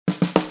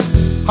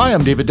Hi,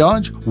 I'm David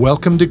Dodge.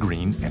 Welcome to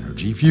Green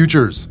Energy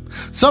Futures.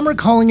 Some are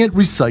calling it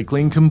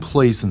recycling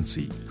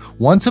complacency.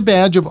 Once a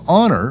badge of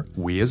honor,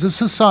 we as a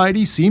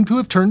society seem to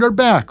have turned our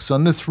backs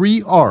on the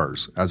 3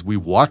 R's as we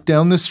walk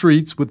down the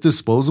streets with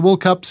disposable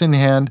cups in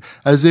hand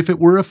as if it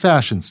were a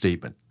fashion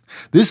statement.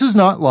 This is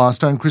not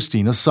lost on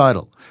Christina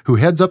Seidel, who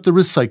heads up the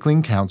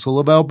Recycling Council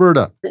of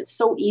Alberta. It's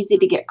so easy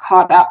to get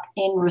caught up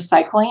in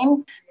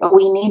recycling, but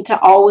we need to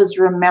always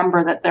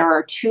remember that there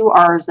are 2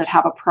 R's that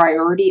have a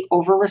priority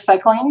over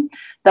recycling.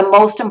 The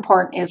most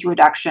important is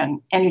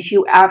reduction. And if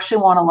you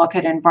actually want to look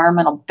at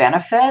environmental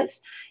benefits,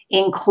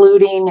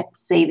 including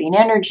saving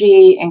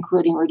energy,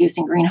 including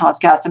reducing greenhouse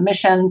gas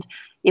emissions,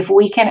 if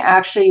we can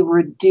actually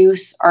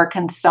reduce our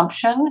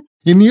consumption.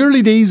 In the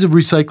early days of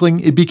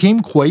recycling, it became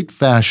quite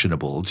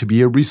fashionable to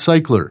be a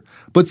recycler,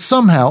 but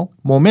somehow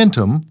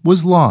momentum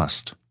was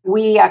lost.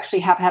 We actually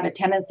have had a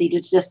tendency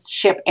to just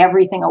ship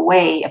everything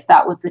away if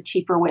that was the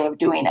cheaper way of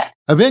doing it.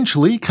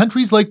 Eventually,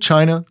 countries like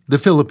China, the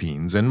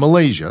Philippines, and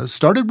Malaysia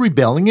started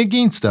rebelling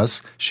against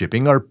us,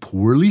 shipping our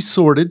poorly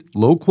sorted,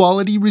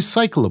 low-quality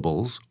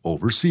recyclables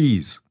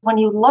overseas. When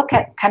you look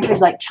at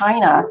countries like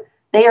China,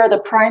 they are the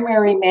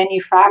primary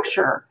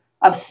manufacturer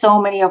of so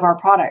many of our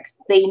products.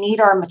 They need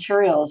our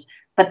materials,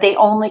 but they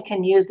only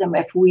can use them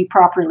if we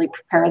properly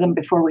prepare them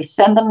before we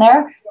send them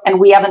there,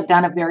 and we haven't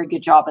done a very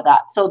good job of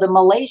that. So the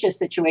Malaysia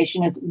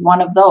situation is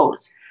one of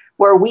those,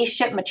 where we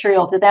ship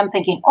material to them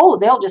thinking, oh,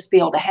 they'll just be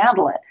able to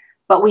handle it.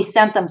 But we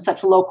sent them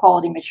such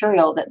low-quality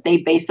material that they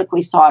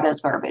basically saw it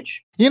as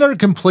garbage. In our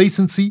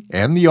complacency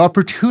and the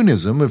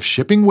opportunism of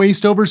shipping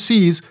waste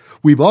overseas,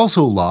 we've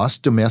also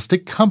lost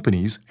domestic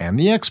companies and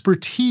the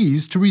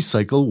expertise to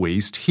recycle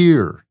waste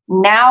here.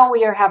 Now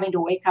we are having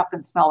to wake up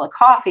and smell the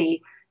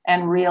coffee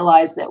and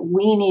realize that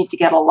we need to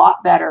get a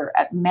lot better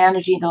at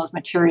managing those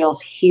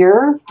materials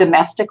here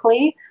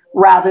domestically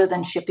rather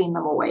than shipping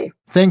them away.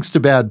 Thanks to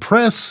bad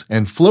press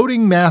and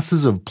floating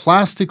masses of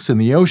plastics in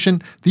the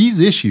ocean, these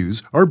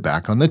issues are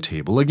back on the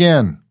table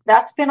again.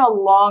 That's been a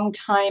long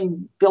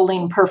time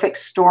building perfect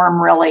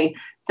storm, really,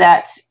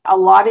 that a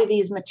lot of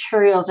these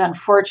materials,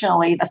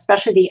 unfortunately,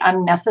 especially the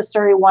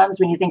unnecessary ones,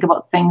 when you think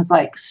about things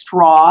like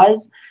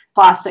straws,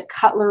 plastic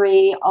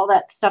cutlery, all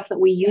that stuff that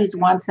we use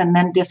once and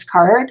then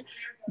discard,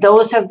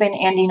 those have been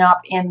ending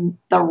up in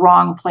the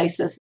wrong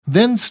places.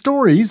 Then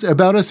stories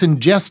about us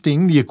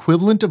ingesting the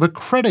equivalent of a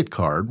credit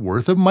card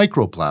worth of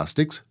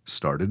microplastics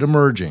started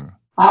emerging.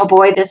 Oh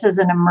boy, this is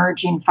an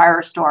emerging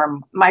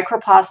firestorm.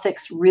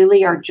 Microplastics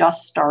really are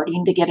just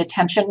starting to get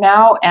attention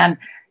now, and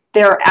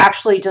they're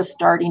actually just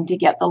starting to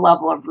get the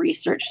level of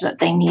research that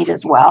they need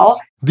as well.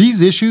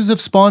 These issues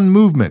have spawned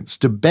movements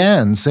to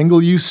ban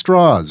single-use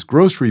straws,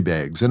 grocery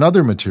bags, and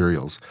other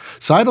materials.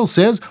 Seidel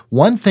says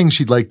one thing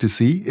she'd like to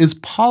see is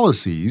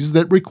policies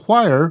that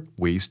require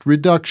waste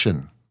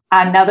reduction.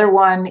 Another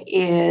one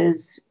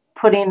is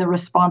putting the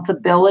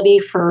responsibility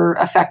for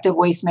effective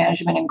waste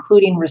management,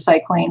 including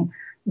recycling,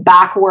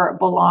 back where it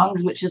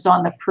belongs, which is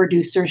on the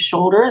producer's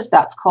shoulders.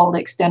 That's called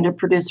extended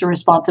producer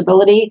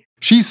responsibility.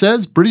 She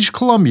says British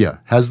Columbia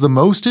has the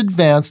most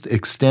advanced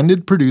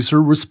extended producer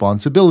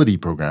responsibility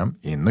program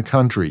in the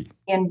country.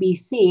 In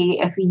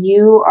BC, if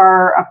you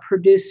are a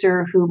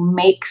producer who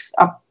makes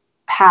a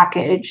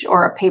package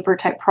or a paper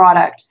type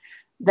product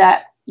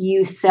that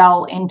you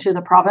sell into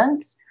the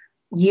province,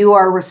 you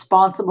are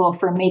responsible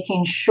for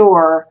making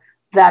sure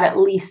that at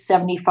least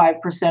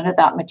 75% of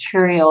that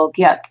material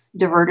gets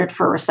diverted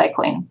for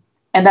recycling.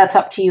 And that's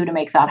up to you to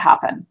make that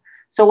happen.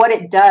 So what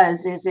it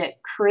does is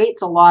it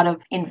creates a lot of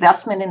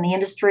investment in the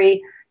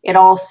industry. It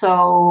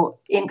also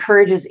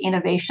encourages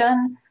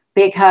innovation,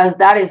 because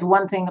that is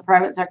one thing the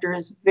private sector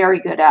is very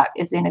good at,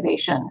 is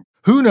innovation.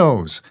 Who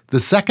knows? The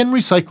second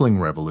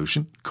recycling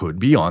revolution could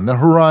be on the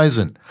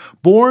horizon,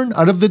 born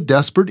out of the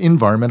desperate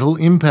environmental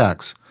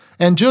impacts.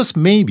 And just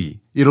maybe,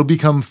 it'll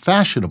become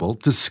fashionable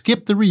to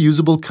skip the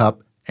reusable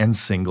cup and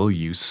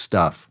single-use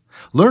stuff.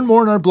 Learn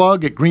more on our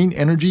blog at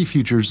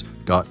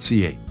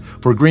greenenergyfutures.ca.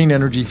 For Green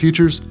Energy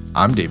Futures,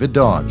 I'm David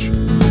Dodge.